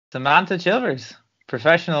Samantha Chilvers,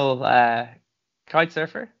 professional kite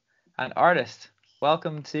surfer and artist.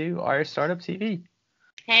 Welcome to Irish Startup TV.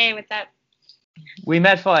 Hey, what's up? We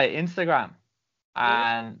met via Instagram, Mhm.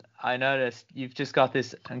 and I noticed you've just got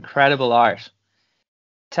this incredible art.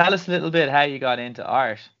 Tell us a little bit how you got into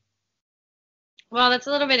art. Well, that's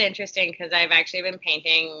a little bit interesting because I've actually been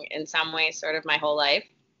painting in some ways sort of my whole life.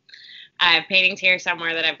 I have paintings here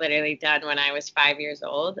somewhere that I've literally done when I was 5 years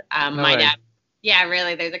old. No My way. dad, yeah,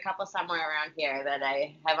 really, there's a couple somewhere around here that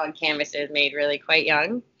I have on canvases made really quite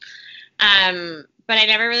young. But I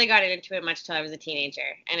never really got into it much till I was a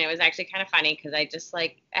teenager. And it was actually kind of funny because I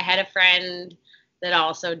had a friend that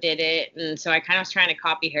also did it. And so I kind of was trying to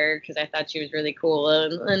copy her because I thought she was really cool.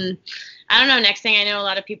 And I don't know, next thing I know, a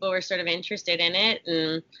lot of people were sort of interested in it.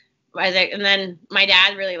 And then my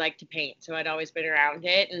dad really liked to paint. So I'd always been around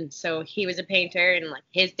it. And so he was a painter and like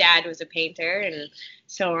his dad was a painter and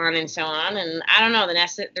so on and so on. And I don't know,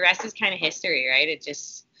 the rest is kind of history, right? It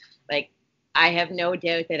just like, I have no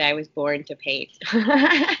doubt that I was born to paint.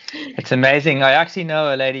 It's amazing. I actually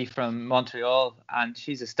know a lady from Montreal, and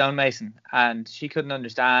she's a stonemason, and she couldn't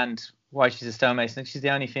understand why she's a stonemason. She's the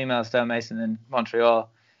only female stonemason in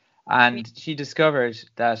Montreal. And she discovered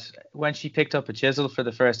that when she picked up a chisel for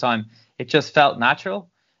the first time, it just felt natural.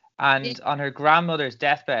 And on her grandmother's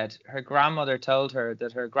deathbed, her grandmother told her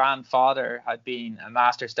that her grandfather had been a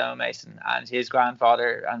master stonemason, and his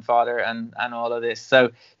grandfather and father, and all of this.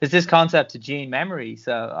 So there's this concept of gene memory.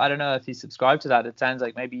 So I don't know if you subscribe to that. It sounds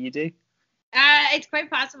like maybe you do. It's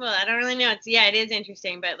quite possible. I don't really know. Yeah, it is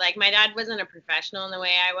interesting. But like, my dad wasn't a professional in the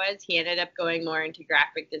way I was. He ended up going more into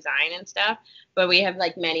graphic design and stuff. But we have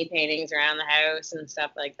like many paintings around the house and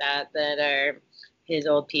stuff like that that are his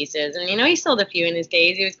old pieces. And he sold a few in his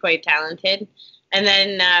days. He was quite talented. And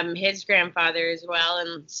then his grandfather as well,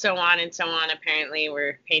 and so on and so on. Apparently,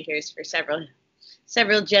 were painters for several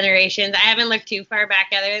generations. I haven't looked too far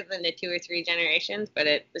back other than the two or three generations, but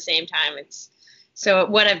at the same time, it's so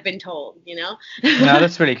what I've been told. No,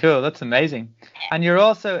 that's really cool. That's amazing. And you're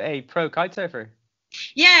also a pro kite surfer.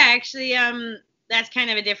 Yeah, actually, that's kind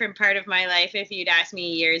of a different part of my life. If you'd asked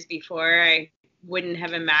me years before, I wouldn't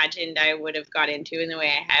have imagined I would have got into in the way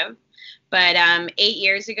I have. But 8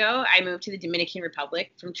 years ago, I moved to the Dominican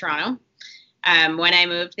Republic from Toronto. When I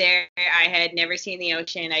moved there, I had never seen the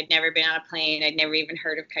ocean. I'd never been on a plane. I'd never even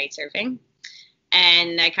heard of kite surfing.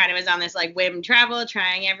 And I kind of was on this like whim travel,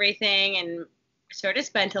 trying everything, and sort of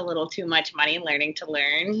spent a little too much money learning to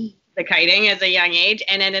learn the kiting as a young age,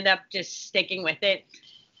 and ended up just sticking with it,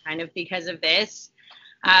 kind of because of this.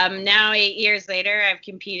 Now, 8 years later, I've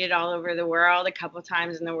competed all over the world, a couple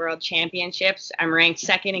times in the World Championships. I'm ranked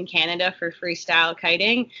second in Canada for freestyle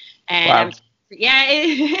kiting, and Wow. I'm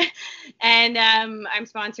yeah, and I'm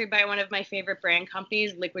sponsored by one of my favorite brand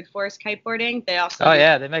companies, Liquid Force Kiteboarding. They also Oh do.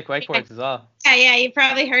 yeah, they make wakeboards as well. Yeah, you've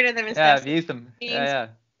probably heard of them and Yeah, stuff. I've used them. Yeah,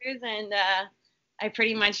 And I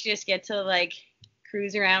pretty much just get to like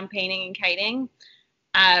cruise around painting and kiting.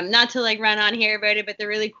 Not to like run on here about it, but the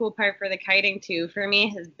really cool part for the kiting too for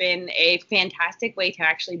me has been a fantastic way to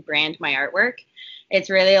actually brand my artwork.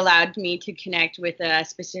 It's really allowed me to connect with a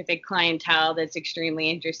specific clientele that's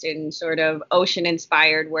extremely interested in sort of ocean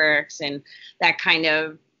inspired works and that kind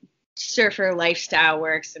of surfer lifestyle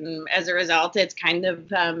works. And as a result, it's kind of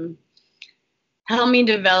help me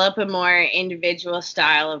develop a more individual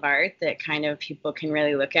style of art that kind of people can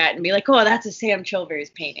really look at and be like, oh, that's a Sam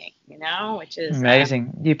Chilvers painting, which yeah. is,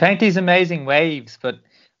 Amazing. You paint these amazing waves, but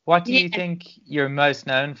what do yeah, you think you're most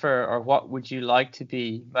known for, or what would you like to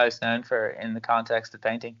be most known for in the context of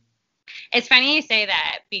painting? it's funny you say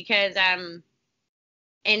that because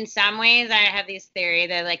in some ways I have this theory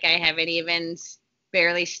that like I haven't even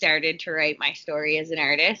barely started to write my story as an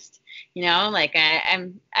artist. Like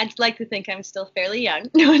I'd like to think I'm still fairly young.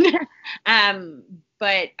 um,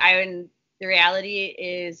 but the reality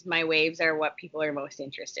is my waves are what people are most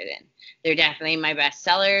interested in. They're definitely my best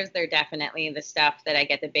sellers. They're definitely the stuff that I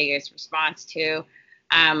get the biggest response to.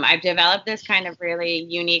 I've developed this kind of really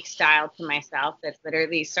unique style to myself that's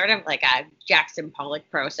literally sort of like a Jackson Pollock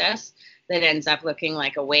process that ends up looking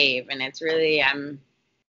like a wave, and it's really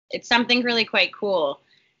it's something really quite cool.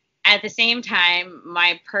 At the same time,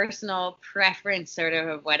 my personal preference, sort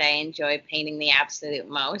of what I enjoy painting the absolute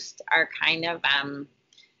most, are kind of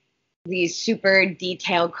these super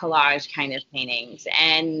detailed collage kind of paintings,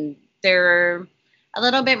 and they're a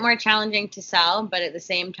little bit more challenging to sell, but at the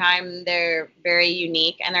same time, they're very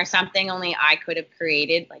unique and they're something only I could have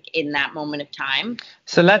created, like in that moment of time.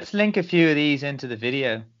 So let's link a few of these into the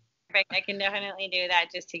video. perfect. I can definitely do that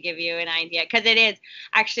just to give you an idea. Because it is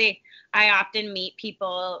actually, I often meet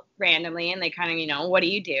people randomly and they kind of, what do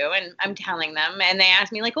you do? And I'm telling them, and they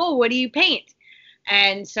ask me, like, oh, what do you paint?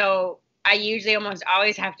 And so I usually almost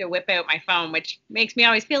always have to whip out my phone, which makes me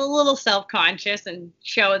always feel a little self conscious and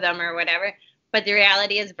show them or whatever. But the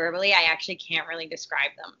reality is, verbally, I actually can't really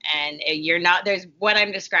describe them. And there's what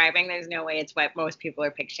I'm describing, there's no way it's what most people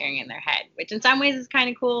are picturing in their head, which in some ways is kind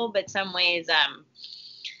of cool, but some ways,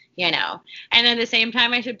 And at the same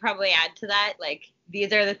time, I should probably add to that, like,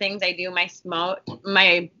 these are the things I do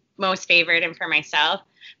my most favorite and for myself.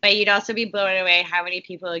 But you'd also be blown away how many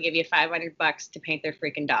people will give you $500 to paint their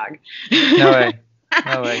freaking dog. No way.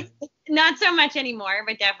 No way. Not so much anymore,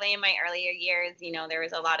 but definitely in my earlier years, there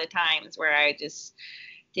was a lot of times where I just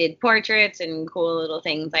did portraits and cool little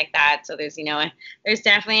things like that. So there's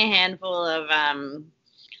definitely a handful of,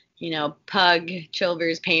 Pug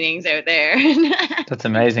Chilvers paintings out there. That's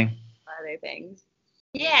amazing. Other things.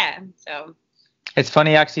 Yeah. So. It's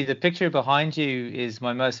funny, actually, the picture behind you is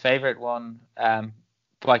my most favorite one,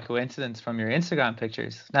 by coincidence, from your Instagram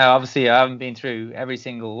pictures. Now, obviously, I haven't been through every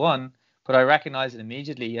single one, but I recognize it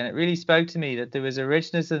immediately. And it really spoke to me that there was a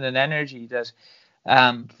richness and an energy that,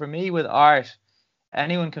 for me, with art,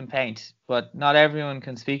 anyone can paint, but not everyone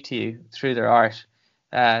can speak to you through their art.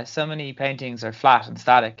 So many paintings are flat and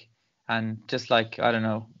static, and just like, I don't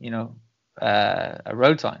know, a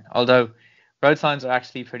road sign. Although road signs are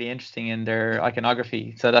actually pretty interesting in their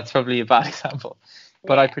iconography, so that's probably a bad example.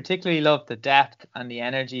 But I particularly love the depth and the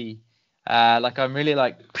energy. Like, I'm really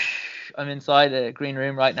like, I'm inside a green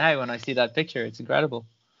room right now when I see that picture. It's incredible.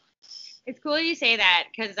 It's cool you say that,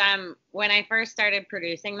 because when I first started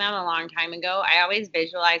producing them a long time ago, I always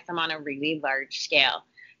visualized them on a really large scale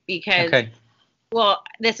because, well,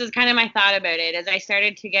 this was kind of my thought about it as I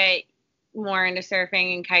started to get more into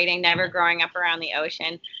surfing and kiting, never growing up around the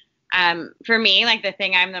ocean. For me, like, the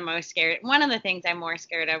thing I'm the most scared, one of the things I'm more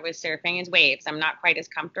scared of with surfing is waves. I'm not quite as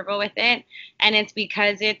comfortable with it. And it's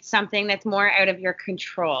because it's something that's more out of your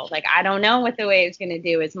control. Like, I don't know what the wave's going to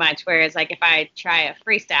do as much. Whereas, like, if I try a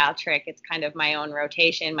freestyle trick, it's kind of my own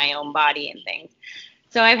rotation, my own body and things.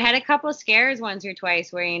 So I've had a couple of scares once or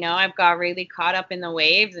twice where, I've got really caught up in the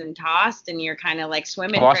waves and tossed, and you're kind of like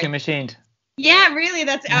swimming. Washing machine. Yeah, really.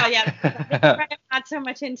 That's, oh, yeah. I'm not so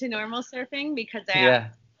much into normal surfing because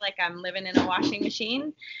like I'm living in a washing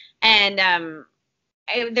machine. And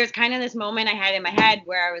there's kind of this moment I had in my head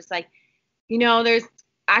where I was like, there's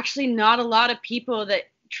actually not a lot of people that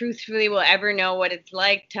truthfully will ever know what it's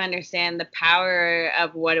like to understand the power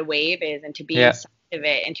of what a wave is and to be inside of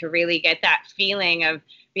it and to really get that feeling of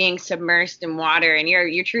being submersed in water, and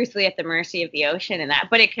you're truthfully at the mercy of the ocean and that.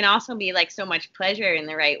 But it can also be like so much pleasure in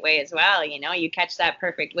the right way as well. You catch that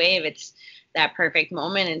perfect wave, it's that perfect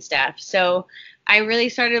moment and stuff. So I really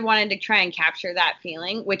started wanting to try and capture that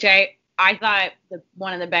feeling, which I thought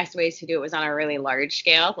one of the best ways to do it was on a really large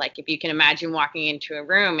scale. Like, if you can imagine walking into a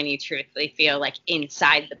room and you truthfully feel like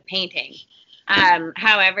inside the painting.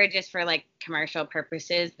 However, just for like commercial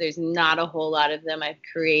purposes, there's not a whole lot of them I've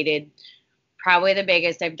created. Probably the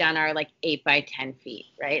biggest I've done are like 8 by 10 feet,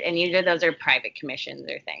 right? And usually those are private commissions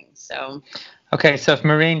or things. So. Okay, so if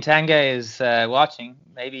Maureen Tanguay is watching,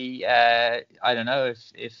 maybe I don't know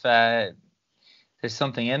if there's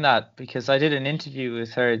something in that, because I did an interview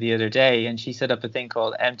with her the other day and she set up a thing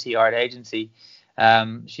called MT Art Agency.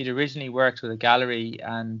 She'd originally worked with a gallery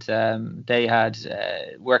and they had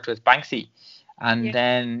worked with Banksy, and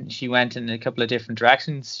then she went in a couple of different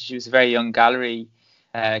directions. She was a very young gallery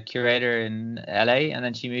curator in LA, and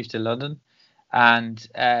then she moved to London. And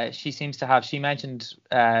she mentioned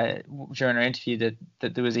during our interview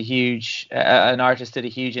that there was a huge, an artist did a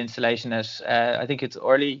huge installation at, I think it's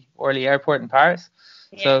Orly Airport in Paris.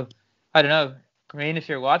 Yeah. So, I don't know, Maureen, if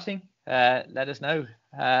you're watching, let us know.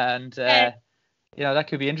 And, that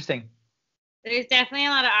could be interesting. There's definitely a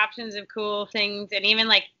lot of options of cool things. And even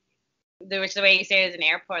like, there was the way you say it as an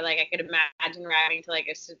airport, like I could imagine riding to like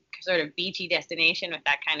a sort of beachy destination with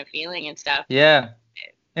that kind of feeling and stuff. Yeah.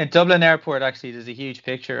 In Dublin Airport, actually, there's a huge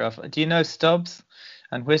picture of. Do you know Stubbs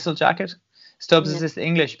and Whistlejacket? Stubbs is this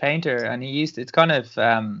English painter, and it's kind of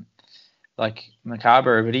like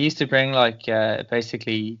macabre, but he used to bring like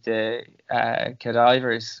basically the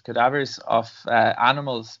cadavers of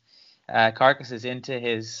animals, carcasses into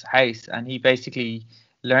his house, and he basically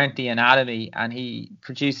learned the anatomy, and he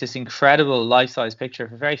produced this incredible life-size picture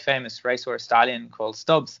of a very famous racehorse stallion called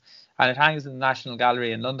Stubbs, and it hangs in the National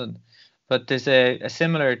Gallery in London. But there's a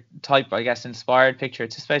similar type, I guess, inspired picture.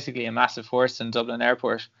 It's just basically a massive horse in Dublin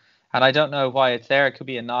Airport. And I don't know why it's there. It could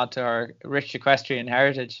be a nod to our rich equestrian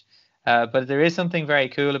heritage. But there is something very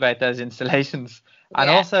cool about those installations. And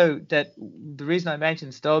Yeah. also that the reason I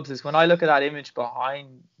mentioned Stubbs is when I look at that image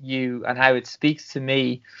behind you and how it speaks to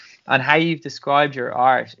me and how you've described your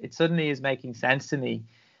art, it suddenly is making sense to me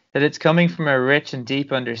that it's coming from a rich and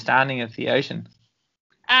deep understanding of the ocean.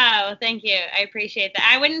 Oh, thank you. I appreciate that.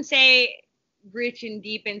 I wouldn't say rich and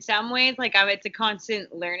deep in some ways. Like, it's a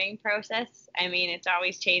constant learning process. I mean, it's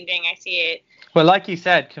always changing. I see it. Well, like you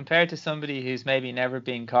said, compared to somebody who's maybe never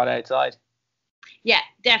been caught outside. Yeah,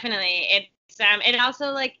 definitely. It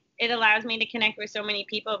also like it allows me to connect with so many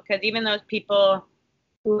people because even those people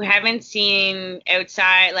who haven't seen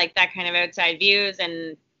outside like that kind of outside views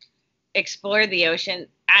and explored the ocean,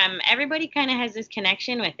 everybody kind of has this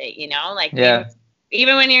connection with it, you know? Like Yeah,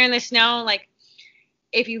 even when you're in the snow, like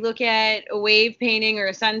if you look at a wave painting or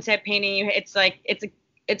a sunset painting, it's like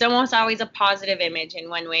it's almost always a positive image in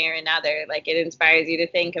one way or another. Like it inspires you to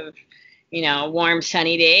think of, warm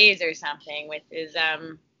sunny days or something, which is that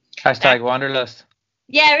hashtag wanderlust.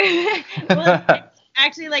 yeah. Well, it's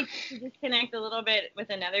actually like to disconnect a little bit with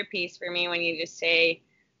another piece for me when you just say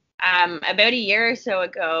about a year or so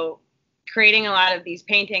ago, creating a lot of these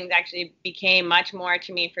paintings actually became much more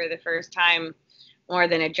to me for the first time more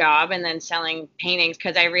than a job and then selling paintings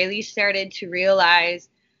because I really started to realize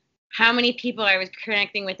how many people I was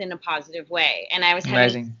connecting with in a positive way. And I was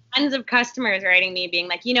having Amazing. tons of customers writing me being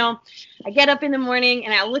like, I get up in the morning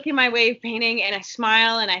and I look at my wave painting and I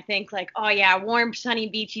smile and I think like, oh yeah, warm, sunny,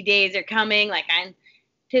 beachy days are coming. Like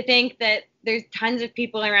to think that there's tons of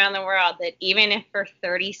people around the world that even if for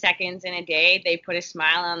 30 seconds in a day they put a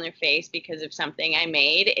smile on their face because of something I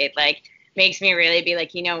made, it like makes me really be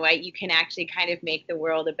like, you know what, you can actually kind of make the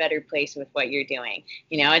world a better place with what you're doing.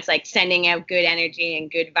 It's like sending out good energy and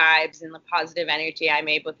good vibes and the positive energy I'm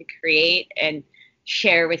able to create and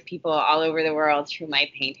share with people all over the world through my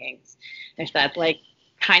paintings. If that like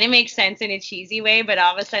kind of makes sense in a cheesy way, but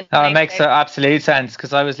all of a sudden Oh, it makes absolute sense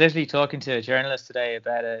because I was literally talking to a journalist today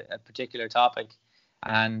about a particular topic,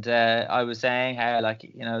 and I was saying how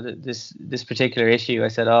like this particular issue. I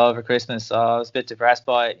said, oh, over Christmas, I was a bit depressed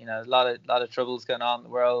by it. A lot of troubles going on in the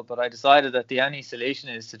world, but I decided that the only solution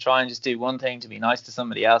is to try and just do one thing to be nice to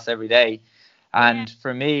somebody else every day. yeah. And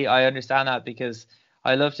for me, I understand that because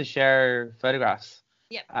I love to share photographs.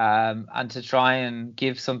 Yep. And to try and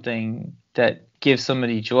give something that gives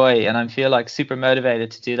somebody joy. And I feel like super motivated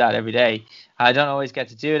to do that every day. I don't always get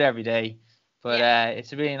to do it every day, but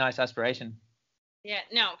it's a really nice aspiration. Yeah,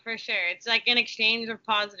 no, for sure. It's like an exchange of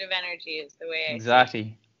positive energy is the way I see it.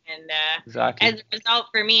 Exactly. And Exactly. as a result,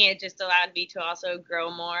 for me, it just allowed me to also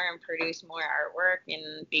grow more and produce more artwork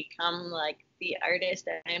and become like the artist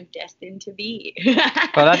that I'm destined to be.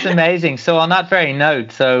 Well, that's amazing. So on that very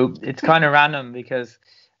note, so it's kind of random because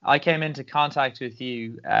I came into contact with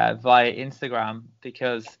you via Instagram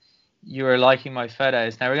because you were liking my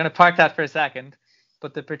photos. Now we're going to park that for a second,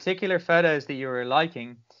 but the particular photos that you were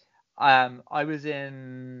liking, I was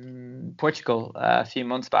in Portugal a few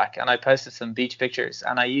months back and I posted some beach pictures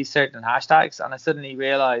and I used certain hashtags and I suddenly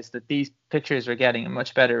realized that these pictures were getting a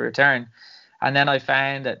much better return. And then I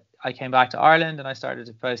found that I came back to Ireland and I started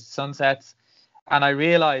to post sunsets. And I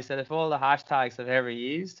realized that if all the hashtags I've ever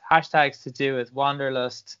used, hashtags to do with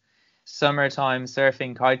wanderlust, summertime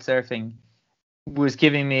surfing, kite surfing, was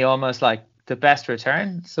giving me almost like the best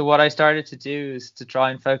return. So what I started to do is to try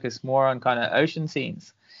and focus more on kind of ocean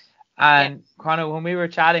scenes. Yeah. And kind of when we were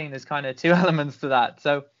chatting, there's kind of two elements to that.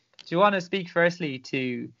 So do you want to speak firstly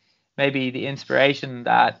to maybe the inspiration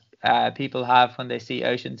that people have when they see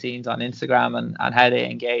ocean scenes on Instagram and how they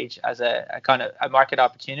engage as a kind of a market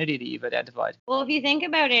opportunity that you've identified? Well, if you think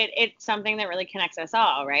about it, it's something that really connects us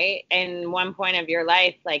all, right? In one point of your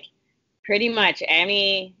life, like pretty much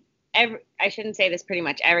I shouldn't say this pretty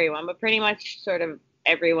much everyone, but pretty much sort of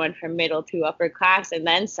everyone from middle to upper class and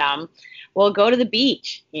then some will go to the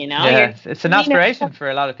beach, Yeah, it's an aspiration for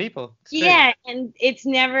a lot of people. It's yeah, and it's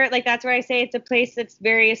never like that's where I say it's a place that's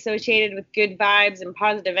very associated with good vibes and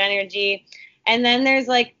positive energy. And then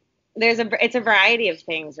it's a variety of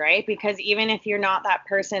things, right? Because even if you're not that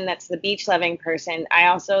person that's the beach loving person,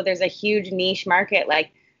 there's a huge niche market,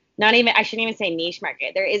 like not even I shouldn't even say niche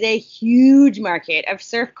market. There is a huge market of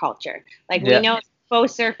surf culture. Like we know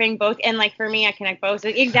both surfing, both and like for me I connect both.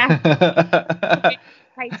 Exactly.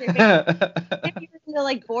 Kite surfing. If you're into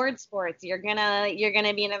like board sports, you're gonna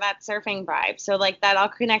be into that surfing vibe. So like that all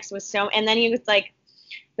connects with and then you like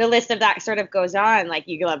the list of that sort of goes on. Like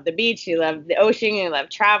you love the beach, you love the ocean, you love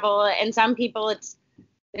travel, and some people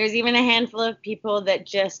there's even a handful of people that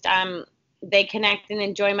just they connect and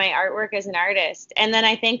enjoy my artwork as an artist. And then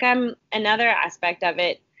I think another aspect of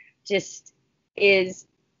it just is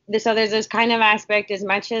this. So there's this kind of aspect as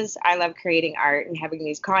much as I love creating art and having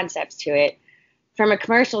these concepts to it. from a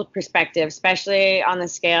commercial perspective, especially on the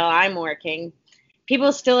scale I'm working,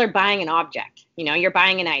 people still are buying an object. You know, you're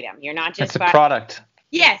buying an item. You're not just It's a product.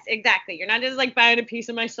 Yes, exactly. You're not just like buying a piece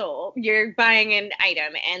of my soul. You're buying an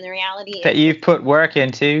item, and the reality That is you've put work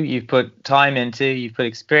into, you've put time into, you've put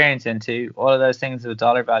experience into, all of those things with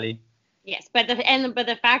dollar value. yes, but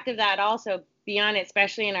the fact of that also beyond it,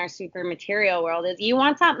 especially in our super material world, is you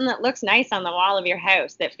want something that looks nice on the wall of your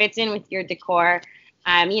house that fits in with your decor.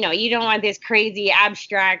 You know, you don't want this crazy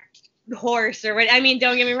abstract horse or what. I mean,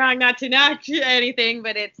 don't get me wrong, not to knock anything,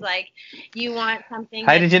 but it's like you want something.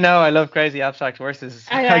 How did you know I love crazy abstract horses?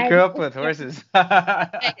 I grew up with horses.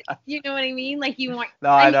 You know what I mean? Like you want. No,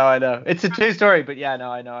 I know. It's a true story, but yeah,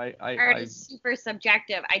 no, I know. Art is super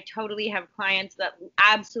subjective. I totally have clients that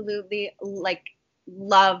absolutely like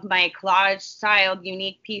love my collage styled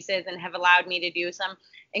unique pieces and have allowed me to do some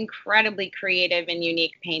incredibly creative and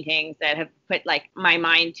unique paintings that have put like my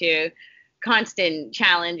mind to constant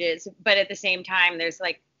challenges. But at the same time, there's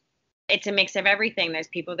like it's a mix of everything. There's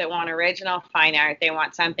people that want original fine art. They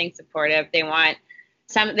want something supportive. They want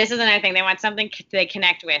this is another thing. They want something they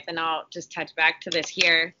connect with. And I'll just touch back to this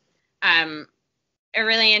here. A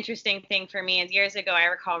really interesting thing for me is years ago, I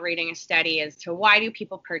recall reading a study as to why do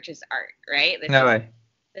people purchase art, right? No way.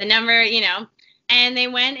 The number, you know, and they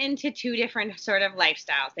went into two different sort of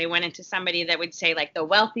lifestyles. They went into somebody that would say like the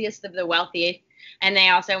wealthiest of the wealthy. And they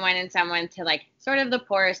also went in someone to like sort of the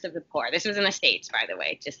poorest of the poor. This was in the States, by the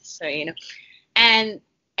way, just so you know. And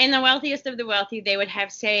in the wealthiest of the wealthy, they would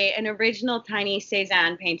have, say, an original tiny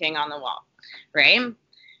Cézanne painting on the wall, right?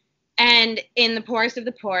 And in the poorest of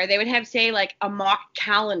the poor, they would have, say, like a mock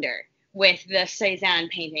calendar with the Cézanne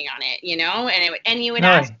painting on it, you know? And you would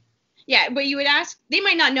ask, yeah, but you would ask, they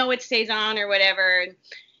might not know it's Cézanne or whatever.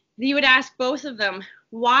 You would ask both of them,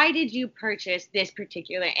 why did you purchase this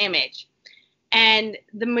particular image? And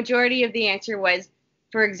the majority of the answer was,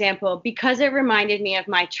 for example, because it reminded me of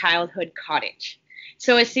my childhood cottage.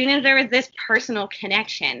 So as soon as there was this personal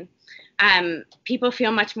connection, people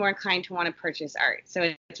feel much more inclined to want to purchase art.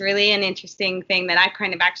 So it's really an interesting thing that I've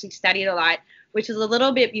kind of actually studied a lot, which is a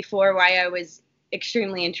little bit before why I was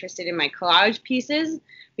extremely interested in my collage pieces,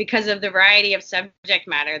 because of the variety of subject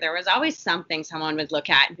matter. There was always something someone would look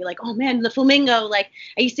at and be like, oh man, the flamingo. Like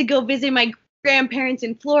I used to go visit my grandparents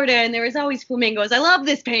in Florida and there was always flamingos. I love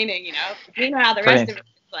this painting, you know. You know how the rest of it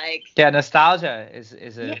is like. Yeah, nostalgia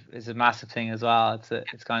is a massive thing as well.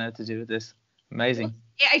 It's kind of to do with this. Amazing.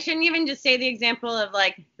 I shouldn't even just say the example of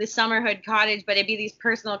like the Summerhood cottage, but it'd be these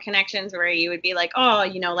personal connections where you would be like, oh,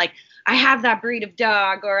 you know, like I have that breed of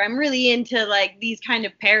dog, or I'm really into like these kind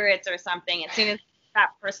of parrots or something. As soon as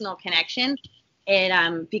that personal connection,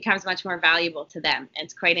 it becomes much more valuable to them.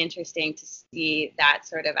 It's quite interesting to see that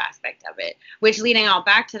sort of aspect of it, which leading all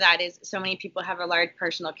back to that is so many people have a large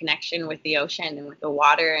personal connection with the ocean and with the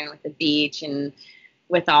water and with the beach and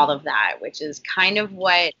with all of that, which is kind of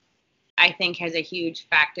what I think has a huge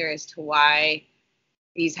factor as to why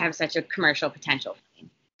these have such a commercial potential.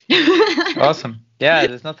 Awesome. Yeah,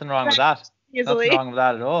 there's nothing wrong with that. Easily. Nothing wrong with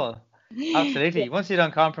that at all. Absolutely. Once you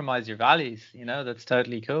don't compromise your values, you know, that's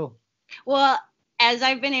totally cool. Well, as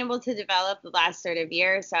I've been able to develop the last sort of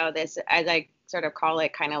year or so, this, as I sort of call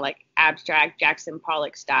it, kind of like abstract Jackson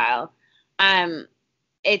Pollock style,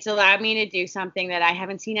 it's allowed me to do something that I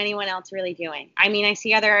haven't seen anyone else really doing. I mean, I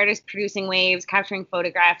see other artists producing waves, capturing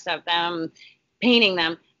photographs of them, painting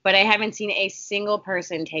them, but I haven't seen a single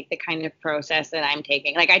person take the kind of process that I'm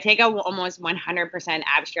taking. Like I take a almost 100%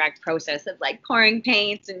 abstract process of like pouring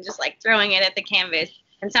paints and just like throwing it at the canvas.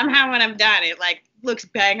 And somehow when I'm done, it like looks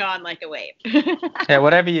bang on like a wave. Yeah,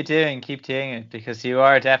 whatever you're doing, keep doing it, because you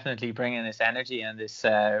are definitely bringing this energy and this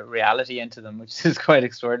reality into them, which is quite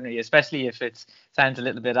extraordinary, especially if it sounds a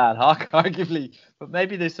little bit ad hoc, arguably. But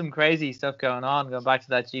maybe there's some crazy stuff going on, going back to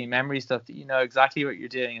that G memory stuff, that you know exactly what you're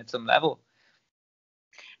doing at some level.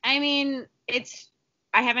 I mean, I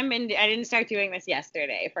didn't start doing this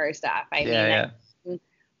yesterday, first off. I'm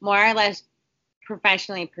more or less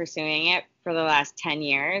professionally pursuing it for the last 10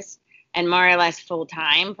 years and more or less full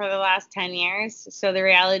time for the last 10 years. So the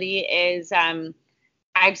reality is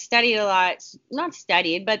I've studied a lot, not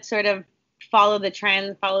studied, but sort of follow the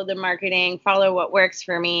trends, follow the marketing, follow what works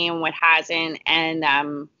for me and what hasn't.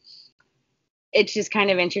 And it's just kind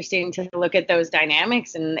of interesting to look at those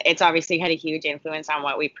dynamics. And it's obviously had a huge influence on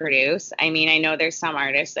what we produce. I mean, I know there's some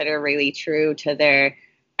artists that are really true to their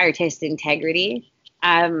artist integrity.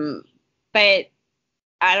 But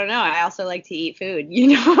I don't know. I also like to eat food,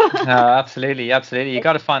 you know? No, absolutely. You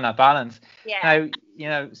got to find that balance. Yeah. Now, you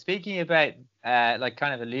know, speaking about, like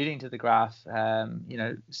kind of alluding to the graph, you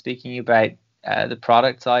know, speaking about the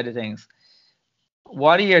product side of things,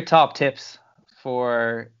 what are your top tips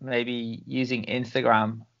for maybe using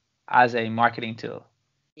Instagram as a marketing tool?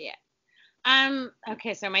 Yeah.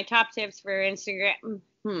 Okay, so my top tips for Instagram.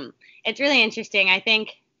 It's really interesting. I think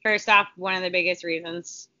first off, one of the biggest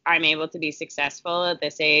reasons I'm able to be successful at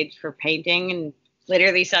this age for painting and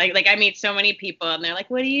literally selling, like I meet so many people and they're like,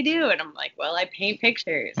 "What do you do?" And I'm like, "Well, I paint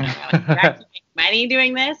pictures." And they're like, "You actually make money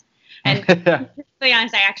doing this?" And to be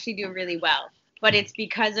honest, I actually do really well. But it's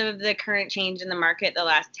because of the current change in the market the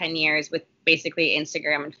last 10 years with basically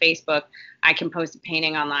Instagram and Facebook. I can post a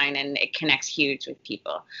painting online and it connects huge with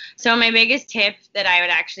people. So my biggest tip that I would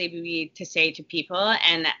actually be to say to people,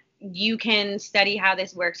 and you can study how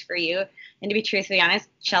this works for you, and to be truthfully honest,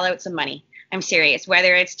 shell out some money. I'm serious.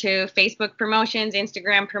 Whether it's to Facebook promotions,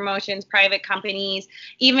 Instagram promotions, private companies,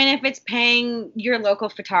 even if it's paying your local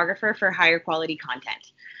photographer for higher quality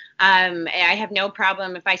content. I have no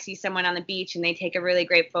problem if I see someone on the beach and they take a really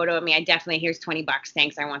great photo of me. I definitely, here's $20.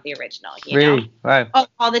 Thanks. I want the original. You know? Wow. Oh,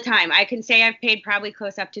 all the time. I can say I've paid probably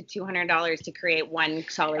close up to $200 to create one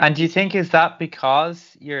solid. And do you think is that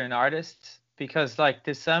because you're an artist? Because like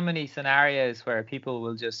there's so many scenarios where people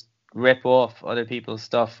will just rip off other people's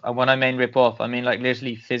stuff. And when I mean rip off, I mean like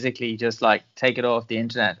literally physically just like take it off the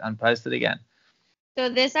internet and post it again. So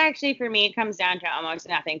this actually for me comes down to almost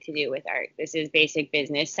nothing to do with art. This is basic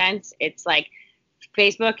business sense. It's like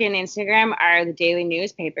Facebook and Instagram are the daily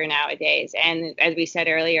newspaper nowadays. And as we said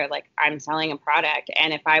earlier, like I'm selling a product.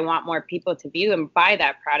 And if I want more people to view and buy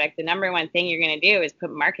that product, the number one thing you're going to do is put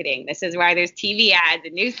marketing. This is why there's TV ads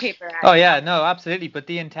and newspaper ads. Oh, yeah, no, absolutely. But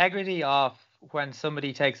the integrity of when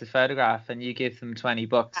somebody takes a photograph and you give them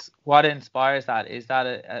 $20, what inspires that? Is that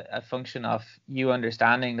a function of you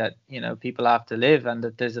understanding that, you know, people have to live and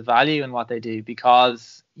that there's a value in what they do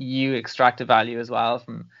because you extract a value as well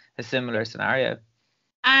from a similar scenario?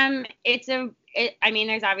 I mean,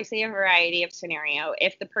 there's obviously a variety of scenario.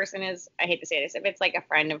 If the person is, I hate to say this, if it's like a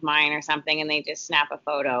friend of mine or something and they just snap a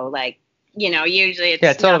photo, like, you know, usually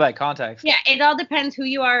it's all about context. Yeah, it all depends who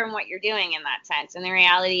you are and what you're doing in that sense. And the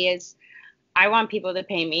reality is, I want people to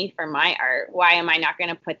pay me for my art. Why am I not going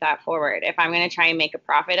to put that forward? If I'm going to try and make a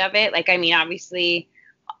profit of it, like, I mean, obviously,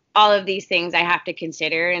 all of these things I have to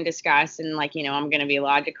consider and discuss, and like, you know, I'm going to be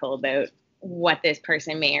logical about what this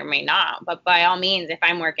person may or may not. But by all means, if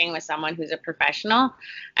I'm working with someone who's a professional,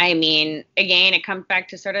 I mean, again, it comes back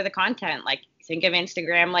to sort of the content. Like, think of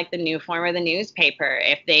Instagram like the new form of the newspaper.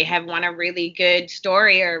 If they have won a really good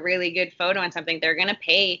story or a really good photo on something, they're going to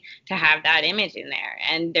pay to have that image in there.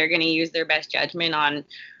 And they're going to use their best judgment on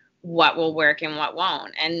what will work and what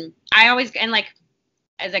won't. And I always, and like,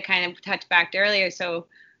 as I kind of touched back earlier, so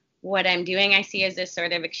what I'm doing, I see as this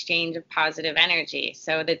sort of exchange of positive energy.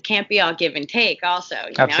 So that can't be all give and take also.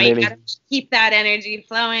 Absolutely. You got to keep that energy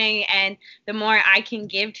flowing. And the more I can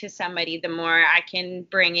give to somebody, the more I can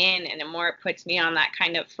bring in and the more it puts me on that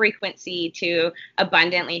kind of frequency to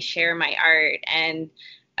abundantly share my art and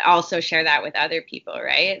also share that with other people,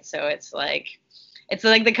 right? So it's like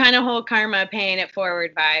the kind of whole karma paying it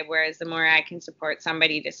forward vibe, whereas the more I can support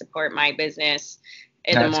somebody to support my business,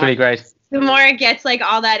 That's really great. The more it gets like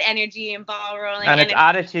all that energy and ball rolling. And it's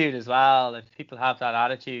attitude as well. If people have that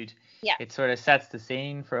attitude, yeah, it sort of sets the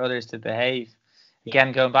scene for others to behave.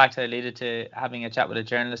 Again, going back to, I alluded to having a chat with a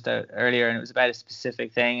journalist earlier, and it was about a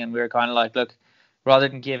specific thing. And we were kind of like, look, rather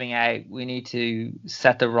than giving out, we need to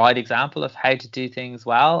set the right example of how to do things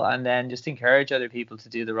well and then just encourage other people to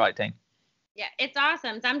do the right thing. Yeah, it's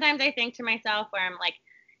awesome. Sometimes I think to myself where I'm like,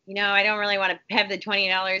 you know, I don't really want to have the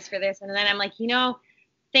 $20 for this. And then I'm like, you know,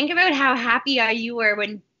 think about how happy you were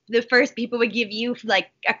when the first people would give you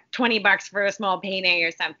like $20 for a small painting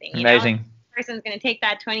or something. Amazing. Know? The person's going to take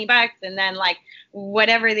that $20 and then like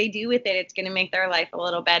whatever they do with it, it's going to make their life a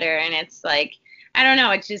little better. And it's like, I don't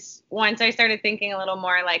know. It's just once I started thinking a little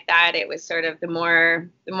more like that, it was sort of the more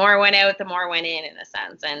went out, the more went in a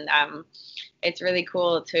sense. And it's really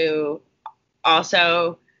cool to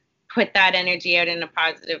also put that energy out in a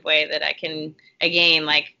positive way that I can, again,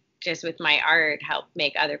 like, just with my art, help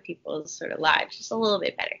make other people's sort of lives just a little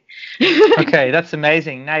bit better. Okay, that's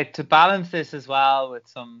amazing. Now, to balance this as well with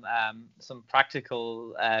some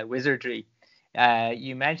practical wizardry,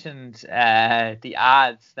 you mentioned the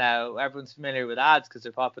ads. Now, everyone's familiar with ads because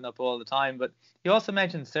they're popping up all the time, but you also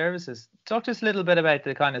mentioned services. Talk to us a little bit about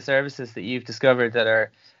the kind of services that you've discovered that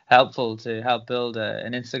are helpful to help build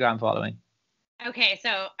an Instagram following. Okay,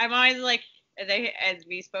 so I'm always like, as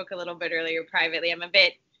we spoke a little bit earlier privately,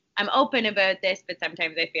 I'm open about this, but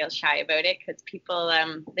sometimes I feel shy about it because people,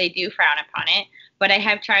 they do frown upon it. But I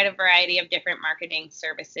have tried a variety of different marketing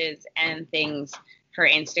services and things for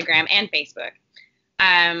Instagram and Facebook.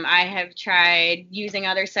 I have tried using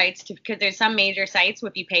other sites because there's some major sites,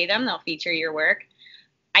 if you pay them, they'll feature your work.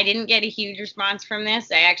 I didn't get a huge response from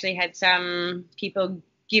this. I actually had some people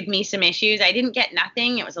give me some issues. I didn't get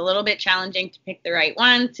nothing. It was a little bit challenging to pick the right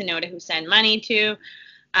one, to know who send money to.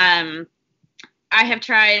 I have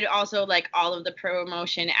tried also like all of the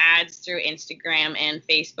promotion ads through Instagram and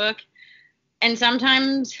Facebook. And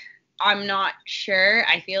sometimes I'm not sure.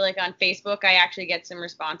 I feel like on Facebook, I actually get some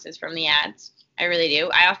responses from the ads. I really do.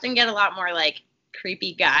 I often get a lot more like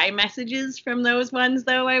creepy guy messages from those ones,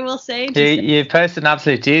 though, I will say. You posted an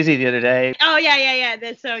absolute doozy the other day. Oh, yeah.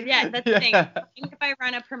 That's the thing. Yeah. I think if I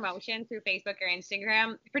run a promotion through Facebook or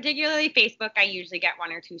Instagram, particularly Facebook, I usually get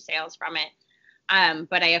 1 or 2 sales from it.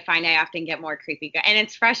 But I find I often get more creepy guys. And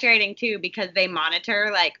it's frustrating, too, because they monitor,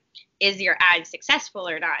 like, is your ad successful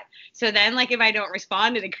or not? So then, like, if I don't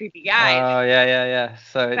respond to the creepy guy. Oh, yeah.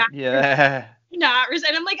 So, yeah. And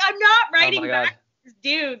I'm like, I'm not writing back to this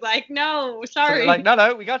dude. Like, no, sorry. So like,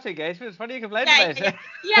 no, we got the engagement. It's funny you complain about it.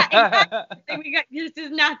 Yeah, exactly. This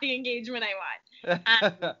is not the engagement I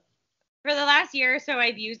want. For the last year or so,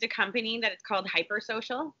 I've used a company that is called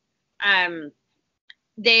Hypersocial. As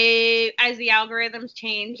the algorithms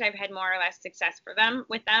change, I've had more or less success with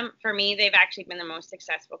them. For me, they've actually been the most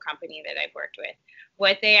successful company that I've worked with.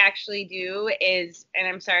 What they actually do is, and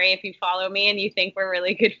I'm sorry if you follow me and you think we're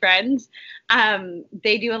really good friends,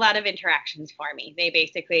 they do a lot of interactions for me. They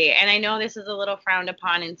basically, and I know this is a little frowned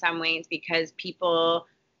upon in some ways because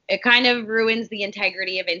it kind of ruins the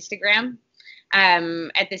integrity of Instagram.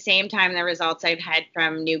 At the same time, the results I've had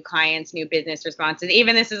from new clients, new business responses,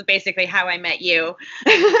 even this is basically how I met you,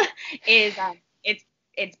 is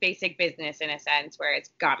it's basic business in a sense where it's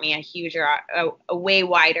got me a way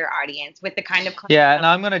wider audience with the kind of yeah. And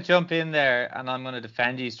I'm going to jump in there and I'm going to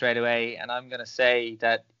defend you straight away. And I'm going to say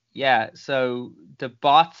that, yeah, so the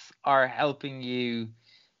bots are helping you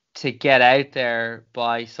to get out there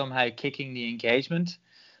by somehow kicking the engagement.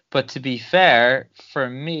 But to be fair, for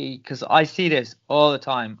me, because I see this all the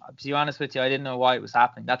time, to be honest with you, I didn't know why it was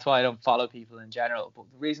happening. That's why I don't follow people in general.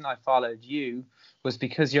 But the reason I followed you was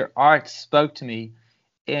because your art spoke to me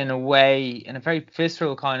in a very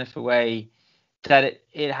visceral kind of a way, that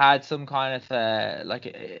it had some kind of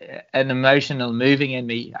an emotional moving in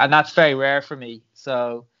me. And that's very rare for me.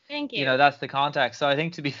 So, thank you. That's the context. So I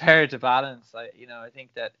think, to be fair to balance, I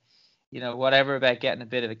think that, whatever about getting a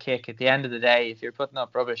bit of a kick, at the end of the day, if you're putting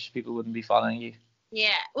up rubbish, people wouldn't be following you.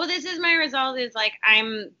 Yeah. Well, this is my result, is like,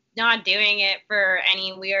 I'm not doing it for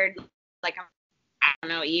any weird, like, I don't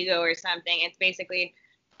know, ego or something. It's basically,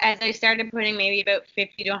 as I started putting maybe about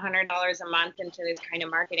 $50 to $100 a month into this kind of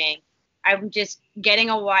marketing, I'm just getting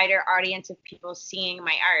a wider audience of people seeing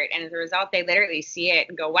my art. And as a result, they literally see it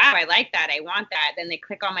and go, wow, I like that. I want that. Then they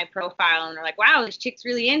click on my profile and they're like, wow, this chick's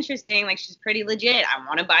really interesting. Like, she's pretty legit. I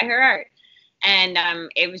want to buy her art. And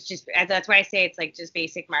it was just, that's why I say it's like just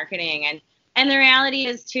basic marketing. And the reality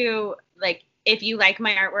is too, like, if you like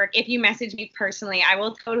my artwork, if you message me personally, I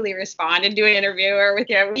will totally respond and do an interview or with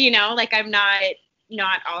you, like, I'm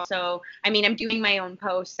not also, I mean, I'm doing my own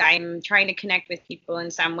posts. I'm trying to connect with people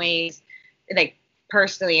in some ways, like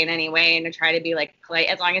personally in any way, and to try to be like polite,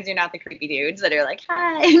 as long as you're not the creepy dudes that are like,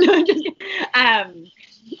 hi. No, just,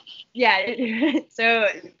 yeah. So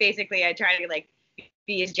basically I try to like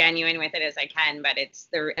be as genuine with it as I can, but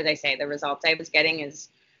as I say, the results I was getting is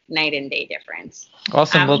night and day difference.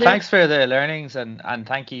 Awesome. Well, thanks for the learnings and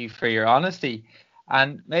thank you for your honesty.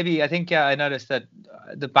 And maybe I think I noticed that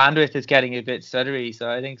the bandwidth is getting a bit stuttery, so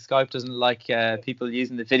I think Skype doesn't like people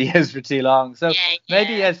using the videos for too long. So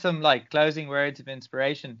maybe as some like closing words of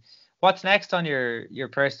inspiration, what's next on your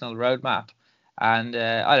personal roadmap? And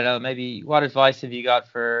I don't know, maybe what advice have you got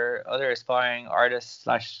for other aspiring artists /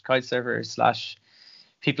 kitesurfers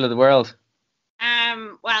 / people of the world?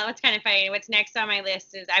 Well, it's kind of funny. What's next on my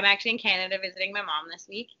list is I'm actually in Canada visiting my mom this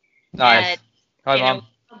week. Nice. Hi, Mom.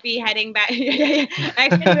 I'll be heading back.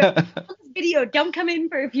 Actually, this video, don't come in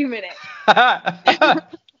for a few minutes.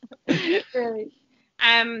 Really.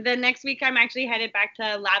 The next week, I'm actually headed back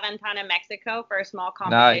to La Ventana, Mexico for a small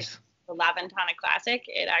competition. Nice. The La Ventana Classic.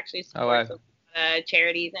 It actually supports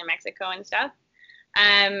charities in Mexico and stuff.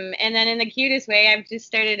 And then in the cutest way, I've just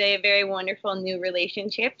started a very wonderful new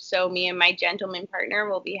relationship. So me and my gentleman partner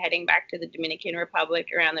will be heading back to the Dominican Republic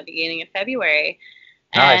around the beginning of February.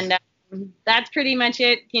 Nice. And that's pretty much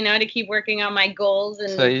it, to keep working on my goals. And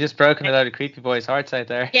so you just broken a load of creepy boys' hearts out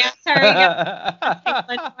there. Yeah, sorry.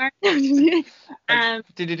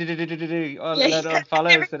 All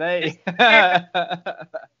follows today.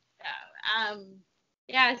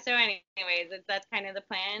 Yeah, so anyways, that's kind of the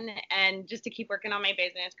plan. And just to keep working on my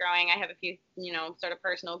business, growing, I have a few, sort of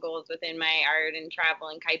personal goals within my art and travel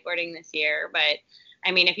and kiteboarding this year. But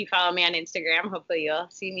I mean, if you follow me on Instagram, hopefully you'll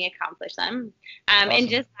see me accomplish them. And Awesome.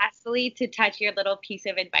 just lastly, to touch your little piece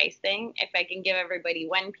of advice thing, if I can give everybody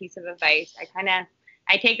one piece of advice,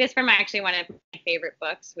 I take this from actually one of my favorite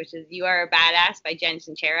books, which is You Are a Badass by Jen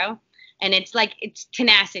Sincero. And it's like, it's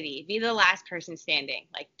tenacity. Be the last person standing.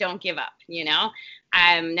 Like, don't give up,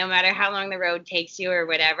 no matter how long the road takes you or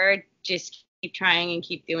whatever, just keep trying and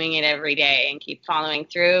keep doing it every day and keep following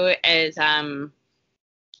through as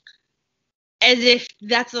if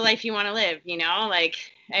that's the life you want to live, like,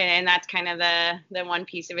 and that's kind of the one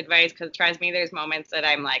piece of advice, because trust me, there's moments that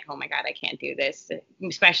I'm like, oh my God, I can't do this,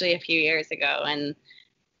 especially a few years ago. And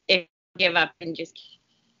if you give up and just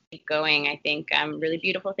keep going, I think really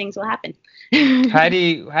beautiful things will happen. How do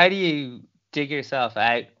you dig yourself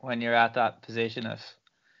out when you're at that position of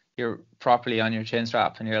you're properly on your chin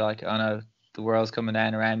strap and you're like, oh no, the world's coming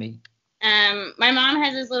down around me? My mom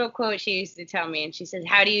has this little quote she used to tell me, and she says,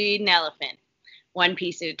 how do you eat an elephant? One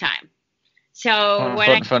piece at a time. So One when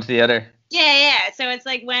foot I in front of the other. yeah. So it's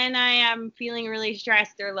like when I am feeling really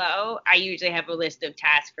stressed or low, I usually have a list of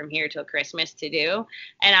tasks from here till Christmas to do.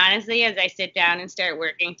 And honestly, as I sit down and start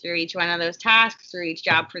working through each one of those tasks, through each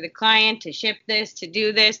job for the client, to ship this, to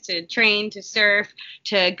do this, to train, to surf,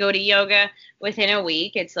 to go to yoga, within a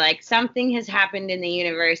week, it's like something has happened in the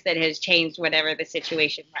universe that has changed whatever the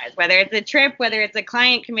situation was. Whether it's a trip, whether it's a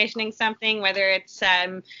client commissioning something, whether it's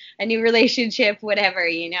a new relationship, whatever,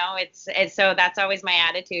 it's so that's always my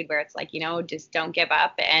attitude, where it's like, just don't give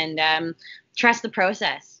up and trust the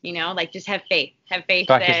process, like just have faith Back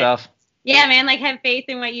that, yourself. yeah, man, like have faith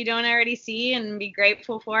in what you don't already see and be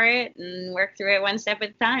grateful for it and work through it one step at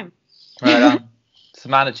a time. Right on.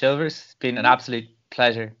 Samantha Chilvers, it's been an absolute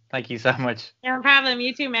pleasure. Thank you so much. No problem.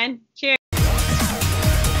 You too, man. Cheers.